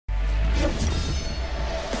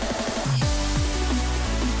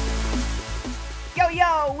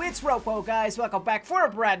it's RoPo, guys. Welcome back for a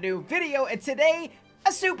brand new video, and today, a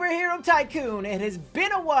superhero tycoon. It has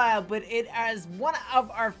been a while, but it is one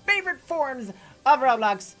of our favorite forms of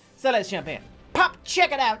Roblox, so let's jump in. Pop,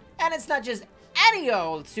 check it out, and it's not just any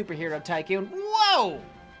old superhero tycoon. Whoa!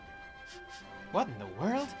 What in the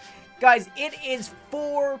world? Guys, it is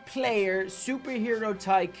 4-player superhero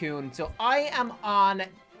tycoon, so I am on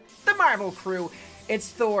the Marvel crew. It's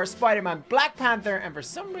Thor, Spider-Man, Black Panther, and for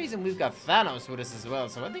some reason we've got Thanos with us as well,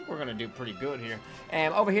 so I think we're going to do pretty good here.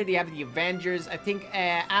 Over here they have the Avengers. I think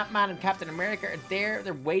Ant-Man and Captain America are there.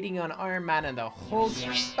 They're waiting on Iron Man and the Hulk.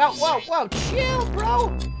 Whoa, chill,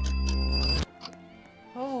 bro!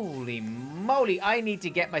 Holy moly, I need to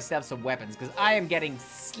get myself some weapons, because I am getting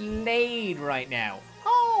slayed right now.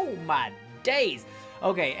 Oh my days!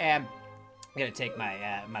 Okay, I'm gonna take my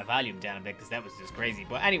my volume down a bit because that was just crazy.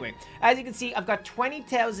 But anyway, as you can see, I've got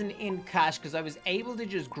 20,000 in cash because I was able to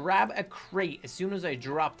just grab a crate as soon as I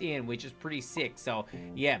dropped in, which is pretty sick. So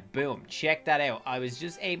yeah, boom, check that out. I was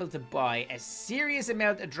just able to buy a serious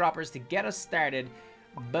amount of droppers to get us started.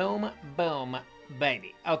 Boom, boom,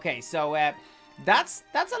 baby. Okay, so that's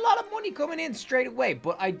a lot of money coming in straight away.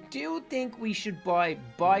 But I do think we should buy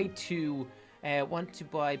two. Want to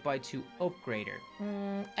buy two upgrader.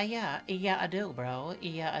 Yeah, I do, bro.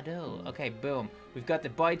 Yeah, I do. Okay, boom. We've got the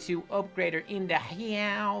buy two upgrader in the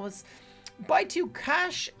house. Buy two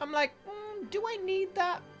cash. I'm like, do I need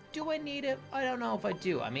that? Do I need it? I don't know if I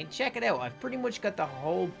do. I mean, check it out. I've pretty much got the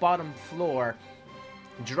whole bottom floor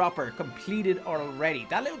dropper completed already.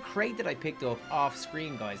 That little crate that I picked up off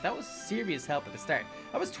screen, guys, that was serious help at the start.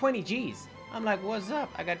 That was 20 G's. I'm like, what's up?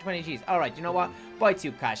 I got 20 G's. All right, you know what? Buy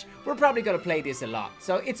two cash. We're probably going to play this a lot.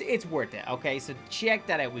 So it's worth it, okay? So check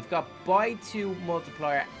that out. We've got buy two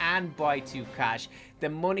multiplier and buy two cash. The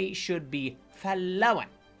money should be flowing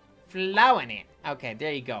in. Okay,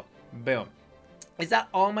 there you go. Boom. Is that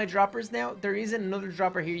all my droppers now? There is another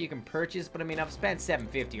dropper here you can purchase, but I mean, I've spent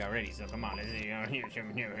 $750 already, so come on. This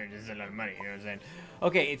is a lot of money, you know what I'm saying?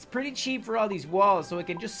 Okay, it's pretty cheap for all these walls, so I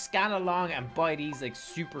can just scan along and buy these like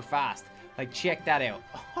super fast. Like, check that out.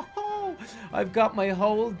 Oh, I've got my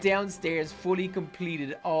whole downstairs fully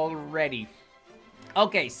completed already.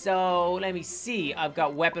 Okay, so let me see. I've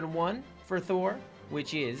got weapon 1 for Thor,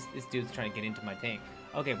 which is... This dude's trying to get into my thing.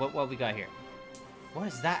 Okay, what we got here? What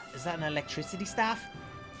is that? Is that an electricity staff?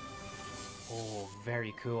 Oh,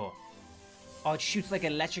 very cool. Oh, it shoots like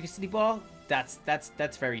an electricity ball? That's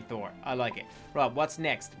very Thor. I like it. Rob, what's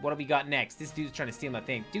next? What have we got next? This dude's trying to steal my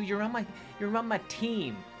thing. Dude, you're on my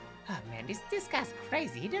team. Oh man, this guy's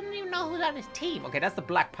crazy. He doesn't even know who's on his team. Okay, that's the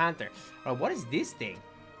Black Panther. Alright, what is this thing?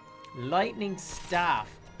 Lightning staff.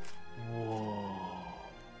 Whoa.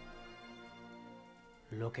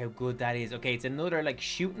 Look how good that is. Okay, it's another like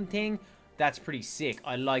shooting thing. That's pretty sick.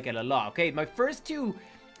 I like it a lot. Okay, my first two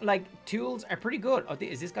like tools are pretty good. Oh,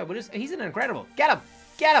 is this guy with us? He's an incredible. Get him!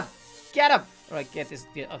 Get him! Get him! Alright, get this.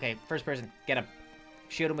 Okay, first person. Get him.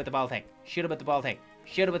 Shoot him with the ball thing. Shoot him with the ball thing.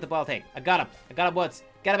 Shoot him with the ball thing. I got him. I got him once.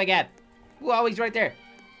 Get him again. Whoa, he's right there.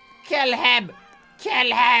 Kill him.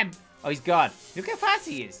 Kill him. Oh, he's gone. Look how fast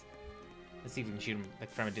he is. Let's see if we can shoot him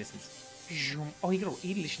like from a distance. Oh, he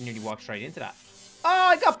literally nearly walked right into that. Oh,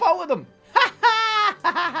 I got both of them.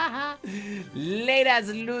 Ladies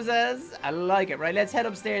losers. I like it. Right, let's head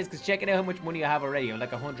upstairs because checking out how much money I have already. I'm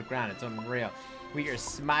like 100 grand. It's unreal. We are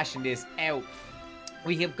smashing this out.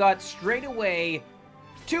 We have got straight away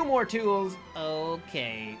 2 more tools.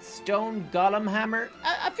 Okay. Stone Golem Hammer.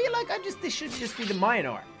 I feel like this should just be the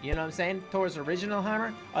Mjolnir. You know what I'm saying? Thor's original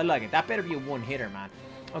hammer. I like it. That better be a one-hitter, man.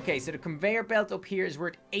 Okay, so the conveyor belt up here is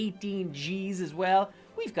worth 18 G's as well.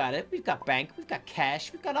 We've got it. We've got bank. We've got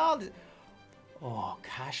cash. We've got all this. Oh,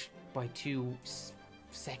 cash by 2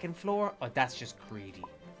 second floor? Oh, that's just greedy.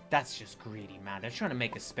 That's just greedy, man. They're trying to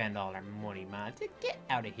make us spend all our money, man. Get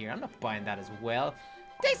out of here. I'm not buying that as well.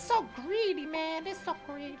 They're so greedy, man. They're so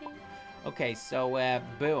greedy. Okay, so,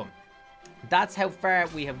 boom. That's how far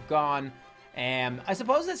we have gone. I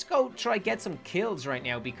suppose let's go try get some kills right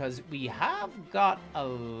now because we have got a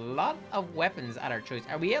lot of weapons at our choice.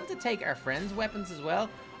 Are we able to take our friends' weapons as well?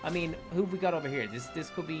 I mean, who have we got over here? This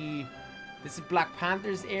could be... This is Black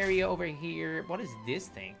Panther's area over here. What is this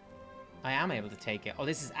thing? I am able to take it. Oh,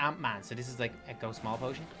 this is Ant-Man. So this is like a go small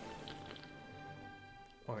potion?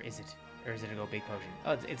 Or is it? Or is it a go big potion?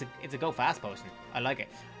 Oh, it's a go fast potion. I like it.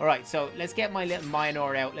 All right, so let's get my little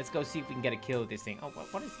Mjolnir out. Let's go see if we can get a kill with this thing. Oh,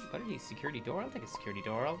 what is he? What are these? Security door? I'll take a security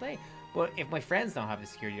door all day. But if my friends don't have a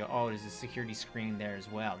security door, oh, there's a security screen there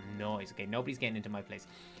as well. Nice. Okay, nobody's getting into my place.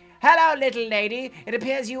 Hello, little lady. It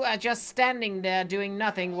appears you are just standing there doing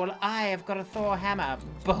nothing. Well, I have got a Thor hammer.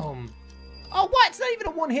 Boom. Oh, what? It's not even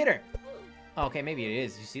a one-hitter. Okay, maybe it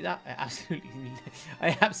is. You see that?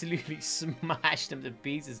 I absolutely smashed them to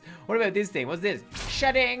pieces. What about this thing? What's this?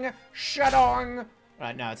 Shutting! Shutting!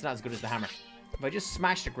 Right, no, it's not as good as the hammer. If I just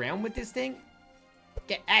smash the ground with this thing...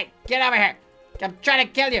 Hey, get over here! I'm trying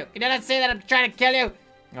to kill you! Can you not say that I'm trying to kill you?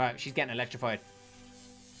 Alright, she's getting electrified.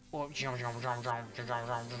 Oh,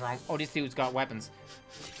 this dude's got weapons.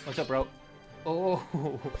 What's up, bro? Oh,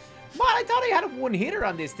 man, I thought I had a one-hitter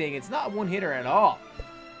on this thing. It's not a one-hitter at all.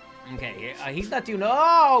 Okay, he's not doing...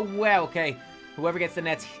 Oh, well, okay. Whoever gets the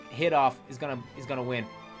next hit off is gonna win.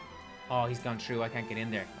 Oh, he's gone through. I can't get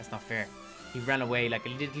in there. That's not fair. He ran away like a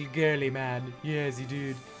little girly man. Yes, he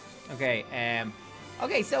did. Okay,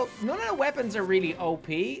 okay, so none of the weapons are really OP.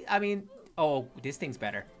 I mean... Oh, this thing's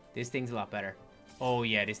better. This thing's a lot better. Oh,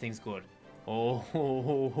 yeah, this thing's good.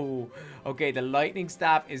 Oh, okay, the lightning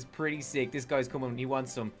staff is pretty sick. This guy's coming. He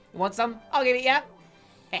wants some. You want some? I'll give it, yeah.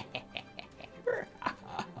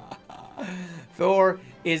 Thor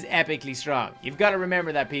is epically strong. You've got to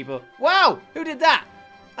remember that, people. Wow, who did that?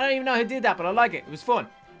 I don't even know who did that, but I like it. It was fun.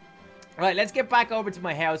 All right, let's get back over to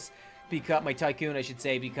my house. Because my Tycoon, I should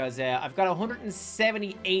say, because I've got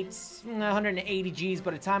 180 G's.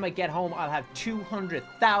 By the time I get home, I'll have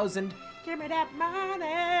 200,000. Give me that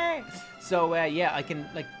money. So yeah, I can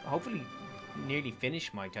like hopefully nearly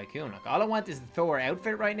finish my Tycoon. Like all I want is the Thor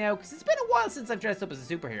outfit right now, because it's been a while since I've dressed up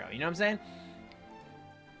as a superhero. You know what I'm saying?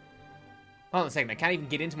 Hold on a second, I can't even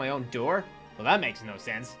get into my own door. Well, that makes no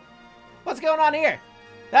sense. What's going on here?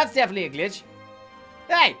 That's definitely a glitch.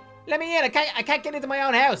 Hey, let me in. I can't get into my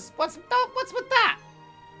own house. What's with that?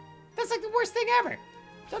 That's like the worst thing ever.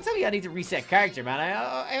 Don't tell me I need to reset character, man.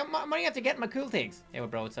 I'm only have to get my cool things. Hey,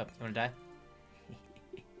 bro, what's up? You wanna die?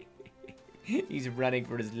 He's running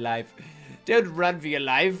for his life. Don't run for your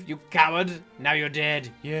life, you coward. Now you're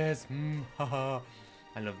dead. Yes. Haha.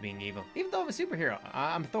 I love being evil. Even though I'm a superhero,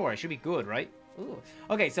 I'm Thor. I should be good, right? Ooh.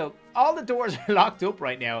 Okay, so all the doors are locked up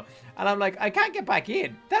right now, and I'm like, I can't get back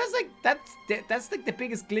in. That is like that's like the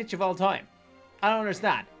biggest glitch of all time. I don't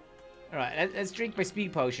understand. All right, let's drink my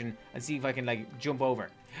speed potion and see if I can like jump over.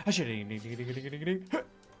 I should. No,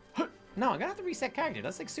 I'm gonna have to reset character.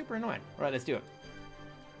 That's like super annoying. All right, let's do it.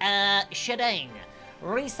 Shading.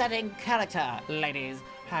 Resetting character, ladies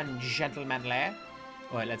and gentlemen.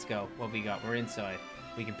 All right, let's go. What we got? We're inside.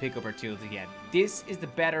 We can pick up our tools again. This is the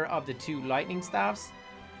better of the two lightning staffs.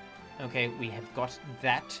 Okay, we have got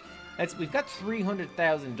that. We've got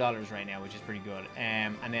 $300,000 right now, which is pretty good.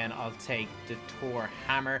 And then I'll take the Thor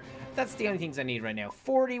hammer. That's the only things I need right now.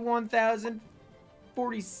 41,000,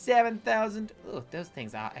 47,000. Oh, those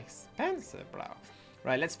things are expensive, bro.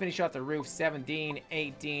 Right, let's finish off the roof. 17,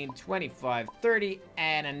 18, 25, 30,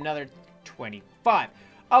 and another 25.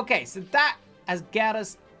 Okay, so that has got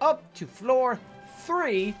us up to floor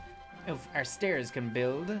 3 of our stairs can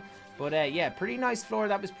build. But yeah, pretty nice floor.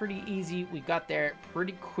 That was pretty easy. We got there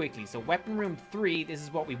pretty quickly. So weapon room 3, this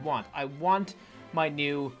is what we want. I want my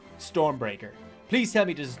new Stormbreaker. Please tell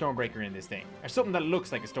me there's a Stormbreaker in this thing. Or something that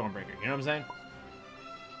looks like a Stormbreaker. You know what I'm saying?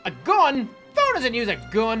 A gun? Thor doesn't use a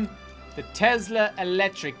gun. The Tesla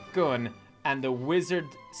electric gun and the wizard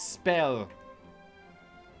spell.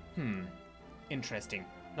 Interesting.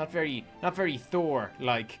 Not very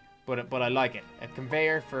Thor-like. But I like it. A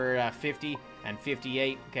conveyor for 50 and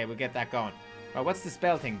 58. Okay, we'll get that going. Right, what's the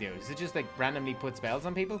spell thing do? Does it just like randomly put spells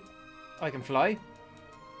on people? Oh, I can fly?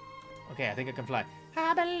 Okay, I think I can fly.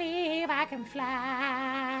 I believe I can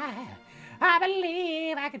fly. I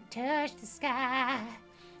believe I can touch the sky. I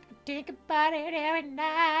think about it every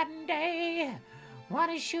night and day.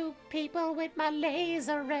 Wanna shoot people with my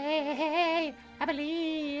laser ray. I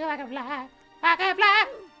believe I can fly. I can fly.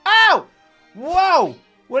 Oh! Whoa!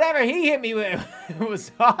 Whatever he hit me with, it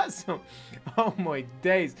was awesome. Oh my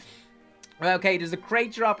days. Okay, there's a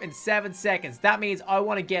crate drop in 7 seconds. That means I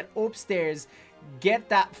want to get upstairs, get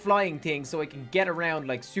that flying thing so I can get around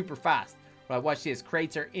like super fast. Right, watch this.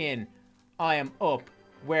 Crates are in. I am up.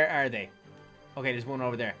 Where are they? Okay, there's one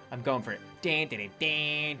over there. I'm going for it. I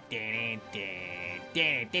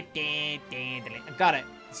got it.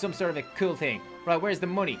 Some sort of a cool thing. Right, where's the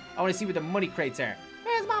money? I want to see where the money crates are.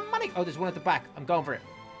 Where's my money? Oh, there's one at the back. I'm going for it.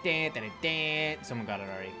 Someone got it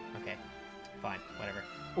already. Okay, fine, whatever.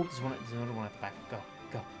 Oh, there's another one at the back. Go,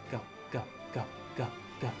 go, go, go, go, go,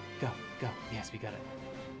 go, go, go. Yes, we got it.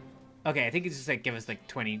 Okay, I think it's just like give us like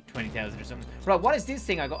 20,000 or something. Right, what is this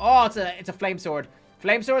thing? I go. Oh, it's a flame sword.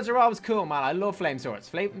 Flame swords are always cool, man. I love flame swords.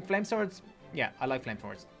 Flame swords. Yeah, I like flame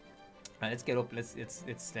swords. Right, let's get up. Let's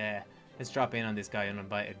drop in on this guy and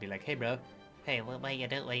invite. It'd be like, hey, bro. Hey, what are you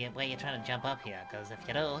trying to jump up here? Because if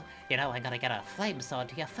you do, I'm gonna get a flame sword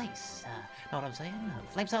to your face. Know what I'm saying?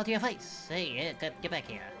 Flame sword to your face. Hey, get back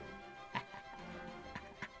here.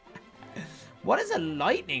 What is a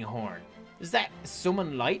lightning horn? Is that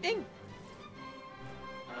summon lightning?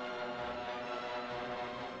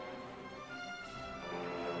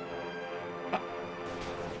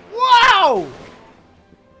 Wow!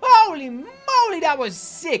 Holy moly, that was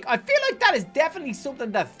sick. I feel like that is definitely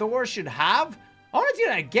something that Thor should have. I want to do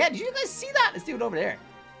that again. Did you guys see that? Let's do it over there.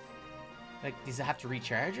 Like, does it have to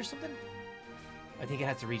recharge or something? I think it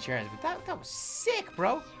has to recharge. But that was sick,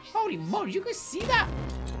 bro. Holy moly, did you guys see that?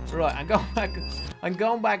 Right, I'm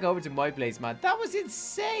going back over to my place, man. That was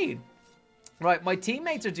insane. Right, my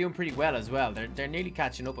teammates are doing pretty well as well. They're nearly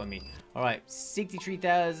catching up on me. All right,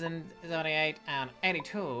 63,078 and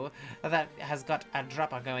 82. That has got a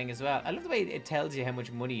dropper going as well. I love the way it tells you how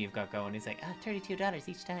much money you've got going. It's like, $32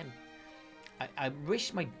 each time. I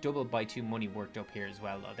wish my double by 2 money worked up here as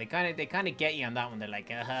well, though. They kind of get you on that one. They're like,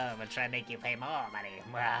 we'll try and make you pay more money.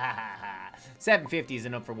 750 is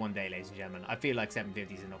enough for one day, ladies and gentlemen. I feel like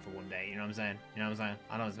 750 is enough for one day. You know what I'm saying? You know what I'm saying?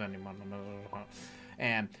 I don't spend any money.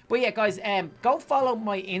 But yeah, guys, go follow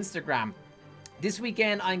my Instagram. This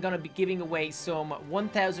weekend, I'm going to be giving away some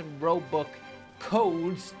 1,000 Robux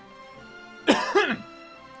codes.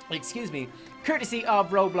 Excuse me. Courtesy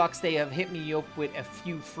of Roblox, they have hit me up with a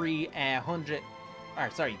few free 1,000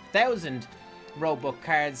 Robux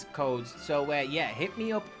cards codes. So yeah, hit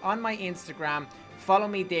me up on my Instagram, follow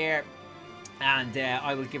me there, and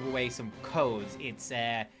I will give away some codes. It's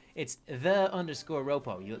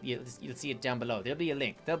the_RoPo. You'll see it down below. There'll be a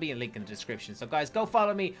link. There'll be a link in the description. So guys, go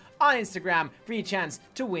follow me on Instagram for your chance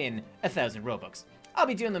to win 1,000 Robux. I'll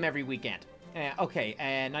be doing them every weekend. Okay,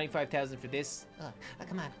 95,000 for this. Oh,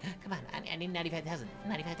 come on. I need 95,000.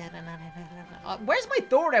 95,000. Where's my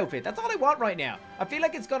Thor outfit? That's all I want right now. I feel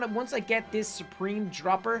like it's gonna, once I get this Supreme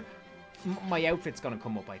Dropper, my outfit's gonna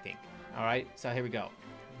come up, I think. All right, so here we go.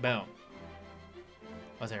 Boom.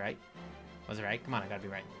 Was I right? Was I right? Come on, I gotta be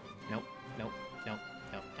right. Nope.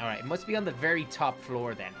 All right, it must be on the very top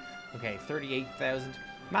floor then. Okay, 38,000.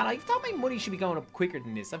 Man, I thought my money should be going up quicker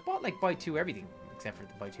than this. I bought like buy 2 everything. Except for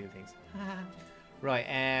the buy 2 things. Right,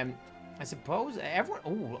 I suppose everyone...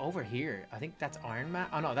 Oh, over here. I think that's Iron Man.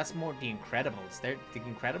 Oh, no, that's more the Incredibles. The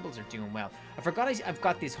Incredibles are doing well. I forgot I've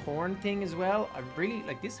got this horn thing as well. I really...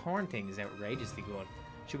 Like, this horn thing is outrageously good.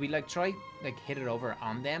 Should we, like, try, like, hit it over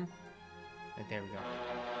on them? Like, there we go.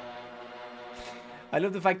 I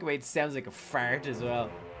love the fact the way it sounds like a fart as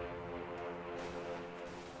well.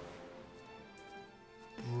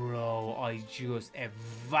 Bro, I just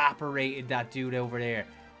evaporated that dude over there.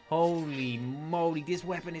 Holy moly, this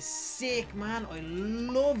weapon is sick, man. I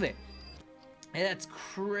love it. That's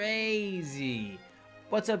crazy.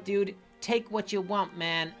 What's up, dude? Take what you want,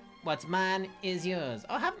 man. What's mine is yours.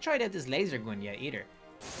 Oh, I haven't tried out this laser gun yet either.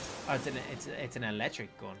 Oh, it's an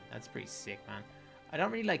electric gun. That's pretty sick, man. I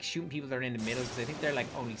don't really like shooting people that are in the middle because I think they're like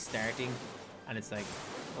only starting, and it's like,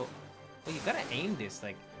 oh, well, you gotta aim this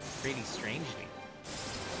like really strangely. I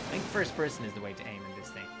think first person is the way to aim in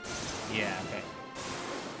this thing. Yeah, okay.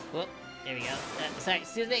 Whoop, there we go. Sorry,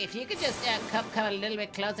 excuse me, if you could just come a little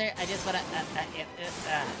bit closer. I just wanna,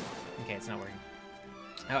 Okay, it's not working.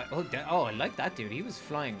 Oh, I like that dude. He was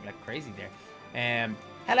flying like crazy there.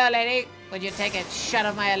 Hello, lady. Would you take a shot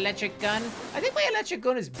of my electric gun? I think my electric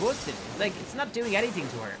gun is busted. Like, it's not doing anything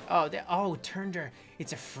to her. Oh, it turned her.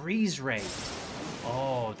 It's a freeze ray.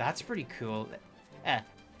 Oh, that's pretty cool.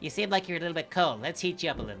 You seem like you're a little bit cold. Let's heat you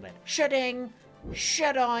up a little bit. Shutting.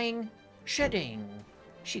 Shutting.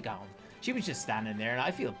 She gone. She was just standing there, and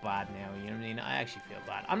I feel bad now, you know what I mean? I actually feel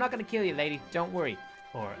bad. I'm not gonna kill you, lady. Don't worry.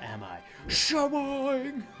 Or am I?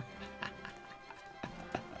 Showing!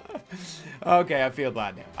 Okay, I feel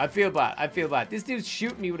bad now. I feel bad. This dude's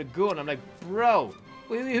shooting me with a gun. I'm like, bro,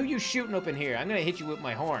 who you shooting up in here? I'm gonna hit you with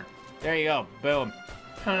my horn. There you go. Boom.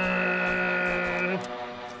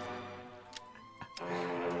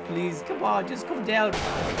 Please, come on, just come down.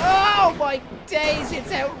 Oh my days,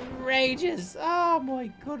 it's outrageous. Oh my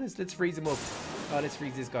goodness, let's freeze him up. Oh, let's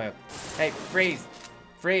freeze this guy up. Hey, freeze.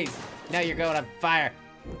 Now you're going on fire.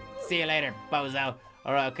 See you later, bozo.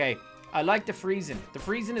 All right, okay. I like the freezing. The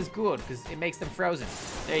freezing is good because it makes them frozen.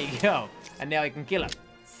 There you go. And now I can kill him.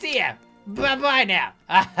 See ya. Bye-bye now.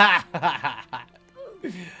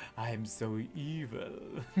 I'm so evil.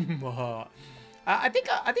 I think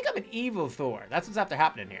I'm an evil Thor. That's what's after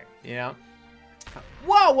happening here, you know?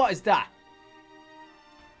 Whoa, what is that?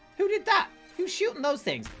 Who did that? Who's shooting those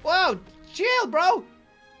things? Whoa, chill, bro.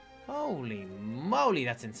 Holy moly,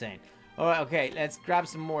 that's insane. All right, okay, let's grab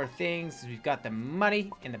some more things. We've got the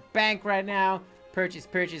money in the bank right now. Purchase.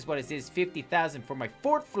 What is this? 50,000 for my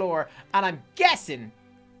 4th floor. And I'm guessing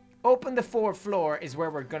open the 4th floor is where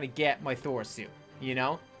we're going to get my Thor suit, you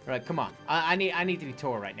know? All right, come on. I need to be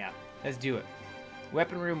Thor right now. Let's do it.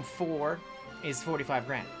 Weapon room 4 is 45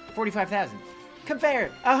 grand. 45,000. Conveyor,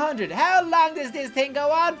 100. How long does this thing go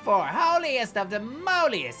on for? Holiest of the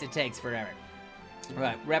moliest, it takes forever.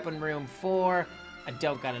 Right, weapon room 4. I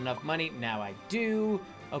don't got enough money. Now I do.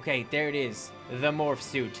 Okay, there it is. The morph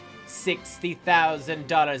suit.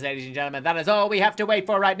 $60,000, ladies and gentlemen. That is all we have to wait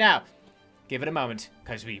for right now. Give it a moment,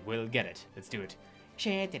 because we will get it. Let's do it.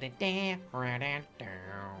 Okay, I don't know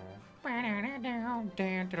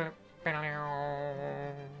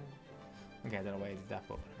why I did that,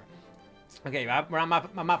 but whatever. Okay,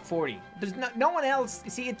 I'm at 40. There's no one else.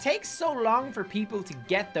 You see, it takes so long for people to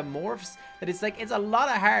get the morphs that it's like, it's a lot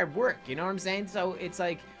of hard work. You know what I'm saying? So it's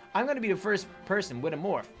like, I'm going to be the first person with a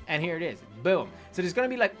morph. And here it is. Boom. So there's going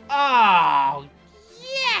to be like, oh,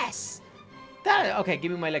 yes. Okay,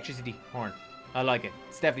 give me my electricity horn. I like it.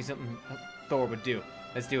 It's definitely something Thor would do.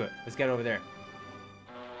 Let's do it. Let's get over there.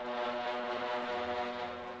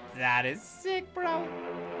 That is sick, bro.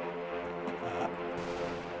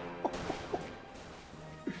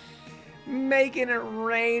 Making it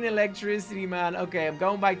rain electricity, man. Okay, I'm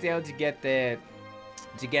going back down to get the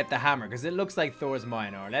hammer because it looks like Thor's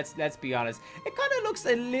Mjolnir. Let's be honest. It kind of looks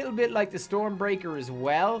a little bit like the Stormbreaker as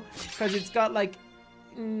well because it's got like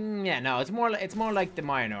yeah, no, it's more like the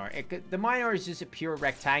Mjolnir. The Mjolnir is just a pure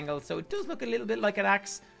rectangle, so it does look a little bit like an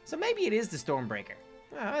axe. So maybe it is the Stormbreaker.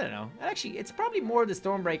 I don't know. Actually, it's probably more the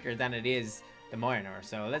Stormbreaker than it is the Mjolnir.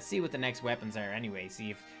 So let's see what the next weapons are anyway.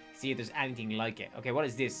 See if there's anything like it. Okay, what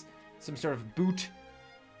is this? Some sort of boot.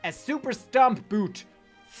 A super stomp boot.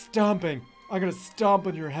 Stomping. I'm gonna stomp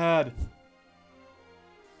on your head.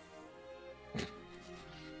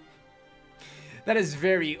 That is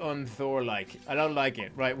very un-Thor-like. I don't like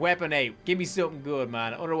it. Right, weapon 8. Give me something good,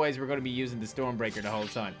 man. Otherwise, we're gonna be using the Stormbreaker the whole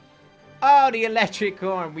time. Oh, the electric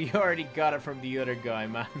horn. We already got it from the other guy,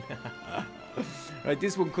 man. Right,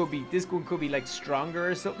 this one could be like stronger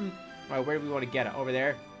or something. Right, where do we want to get it? Over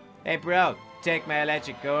there. Hey, bro, take my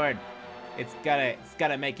electric horn. It's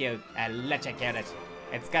gotta make you electrocute.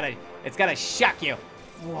 It's gotta shock you.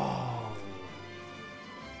 Whoa.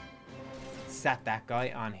 Sat that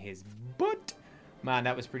guy on his butt. Man,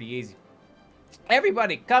 that was pretty easy.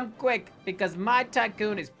 Everybody, come quick, because my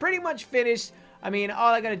Tycoon is pretty much finished. I mean,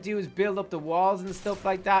 all I gotta do is build up the walls and stuff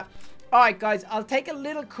like that. Alright, guys, I'll take a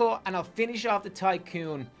little cut and I'll finish off the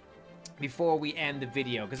Tycoon before we end the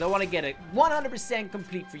video, because I want to get it 100%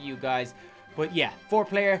 complete for you guys. But yeah,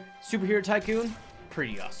 4-player superhero Tycoon,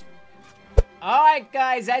 pretty awesome. Alright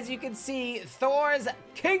guys, as you can see, Thor's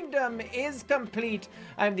Kingdom is complete.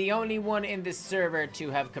 I'm the only one in this server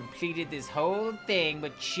to have completed this whole thing,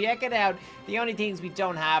 but check it out. The only things we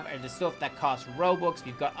don't have are the stuff that costs Robux.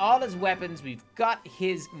 We've got all his weapons, we've got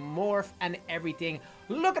his morph and everything.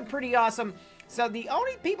 Looking pretty awesome. So the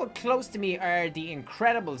only people close to me are the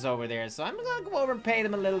Incredibles over there. So I'm gonna go over and pay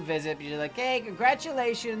them a little visit. You're like, hey,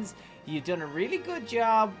 congratulations. You've done a really good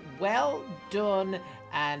job. Well done.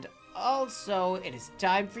 And also, it is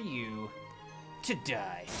time for you to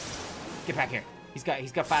die. Get back here. He's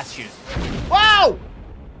got fast shoes. Whoa!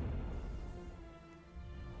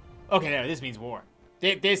 Okay, no, this means war.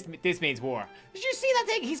 This means war. Did you see that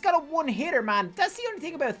thing? He's got a one-hitter, man. That's the only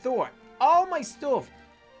thing about Thor. All my stuff,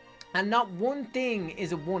 and not one thing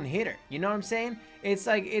is a one-hitter. You know what I'm saying? It's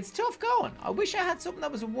like, it's tough going. I wish I had something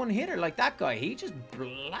that was a one-hitter like that guy. He just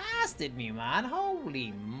blasted me, man.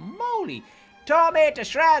 Holy moly. Tore me to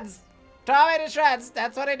shreds. Tore me to shreds.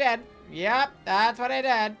 That's what I did. Yep, that's what I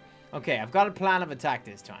did. Okay, I've got a plan of attack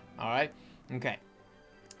this time. Alright? Okay.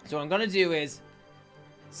 So what I'm gonna do is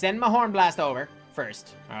send my horn blast over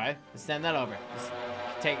first. Alright? Let's send that over.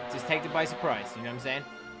 Just take it by surprise. You know what I'm saying?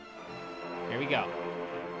 Here we go.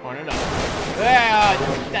 Horn it up.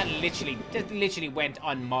 That literally went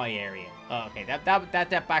on my area. Oh, okay, that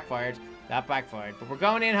backfired. That backfired. But we're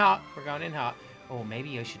going in hot. We're going in hot. Oh,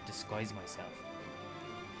 maybe I should disguise myself.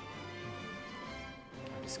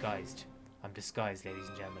 I'm disguised, ladies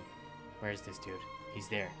and gentlemen. Where is this dude? He's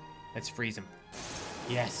there. Let's freeze him.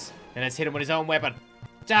 Yes. And let's hit him with his own weapon.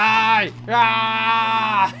 Die!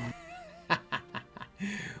 Ah!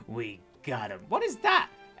 We got him. What is that?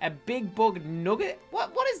 A big bug nugget?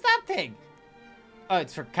 What is that thing? Oh,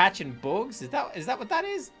 it's for catching bugs? Is that what that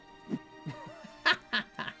is?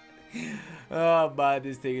 Oh man,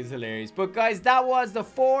 this thing is hilarious. But guys, that was the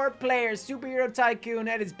 4-player superhero Tycoon.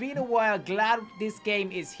 And it's been a while. Glad this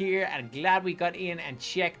game is here and glad we got in and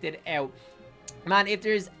checked it out. Man, if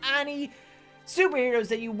there's any superheroes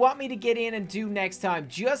that you want me to get in and do next time,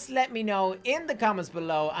 just let me know in the comments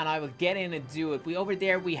below and I will get in and do it. Over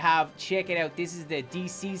there we have, check it out, this is the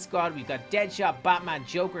DC squad. We've got Deadshot, Batman,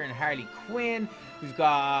 Joker, and Harley Quinn. We've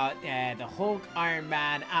got the Hulk, Iron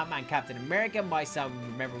Man, Ant-Man, Captain America, myself.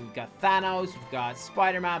 Remember, we've got Thanos, we've got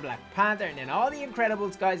Spider-Man, Black Panther, and then all the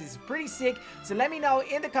Incredibles, guys. It's pretty sick. So let me know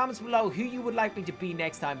in the comments below who you would like me to be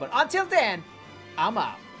next time. But until then, I'm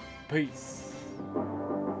out. Peace.